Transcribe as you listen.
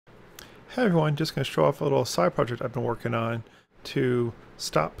Hey everyone, just going to show off a little side project I've been working on to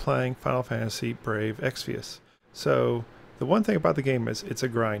stop playing Final Fantasy Brave Exvius. So the one thing about the game is it's a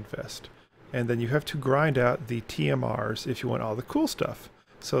grind fest, and then you have to grind out the TMRs if you want all the cool stuff.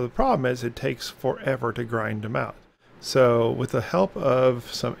 So the problem is it takes forever to grind them out. So with the help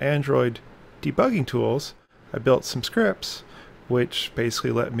of some Android debugging tools, I built some scripts which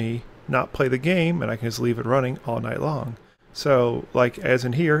basically let me not play the game and I can just leave it running all night long. So like as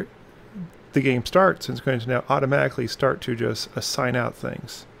in here, the game starts and it's going to now automatically start to just assign out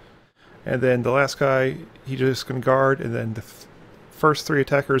things. And then the last guy, he's just going to guard, and then the first three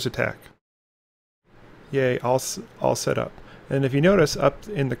attackers attack. Yay, all set up. And if you notice up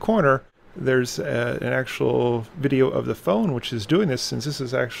in the corner, there's an actual video of the phone which is doing this, since this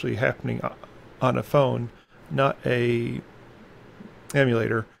is actually happening on a phone, not a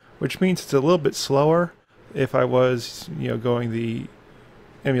emulator, which means it's a little bit slower if I was, going the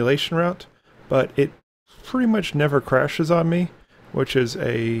emulation route, but it pretty much never crashes on me, which is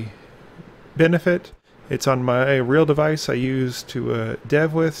a benefit. It's on my real device I use to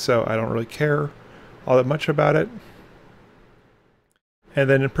dev with, so I don't really care all that much about it. And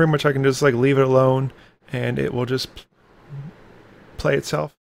then pretty much I can just leave it alone and it will just play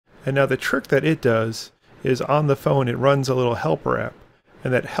itself. And now the trick that it does is on the phone it runs a little helper app,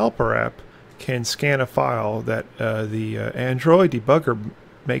 and that helper app can scan a file that the Android debugger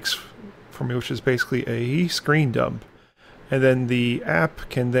makes for me, which is basically a screen dump. And then the app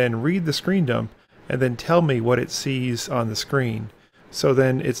can then read the screen dump and then tell me what it sees on the screen. So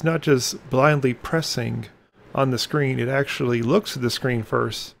then it's not just blindly pressing on the screen, it actually looks at the screen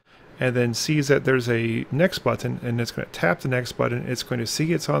first and then sees that there's a next button, and it's going to tap the next button. It's going to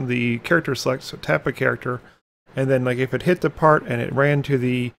see it's on the character select, so tap a character, and then if it hit the part and it ran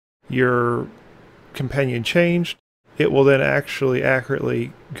to your companion changed, it will then actually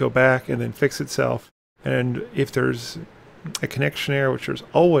accurately go back and then fix itself. And if there's a connection error, which there's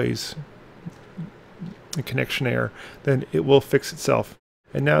always a connection error, then it will fix itself.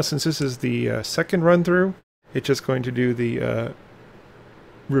 And now, since this is the second run through, it's just going to do the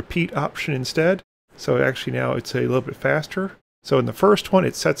repeat option instead. So actually now it's a little bit faster. So in the first one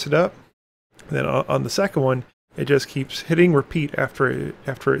it sets it up, and then on the second one it just keeps hitting repeat after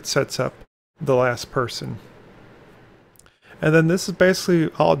it sets up the last person. And then this is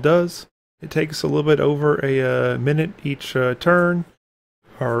basically all it does. It takes a little bit over a minute each turn,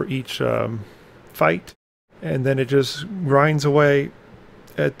 or each fight, and then it just grinds away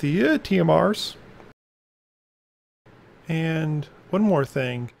at the TMRs. And one more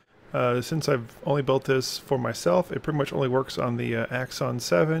thing, since I've only built this for myself, it pretty much only works on the Axon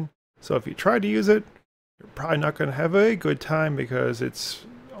 7. So if you try to use it, you're probably not going to have a good time, because it's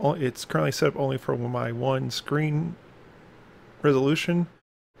currently set up only for my one screen resolution.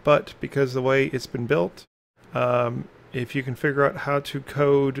 But because of the way it's been built, if you can figure out how to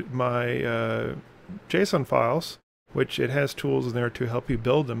code my JSON files, which it has tools in there to help you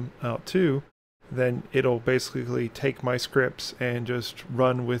build them out too, then it'll basically take my scripts and just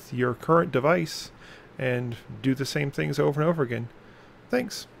run with your current device and do the same things over and over again.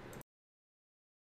 Thanks.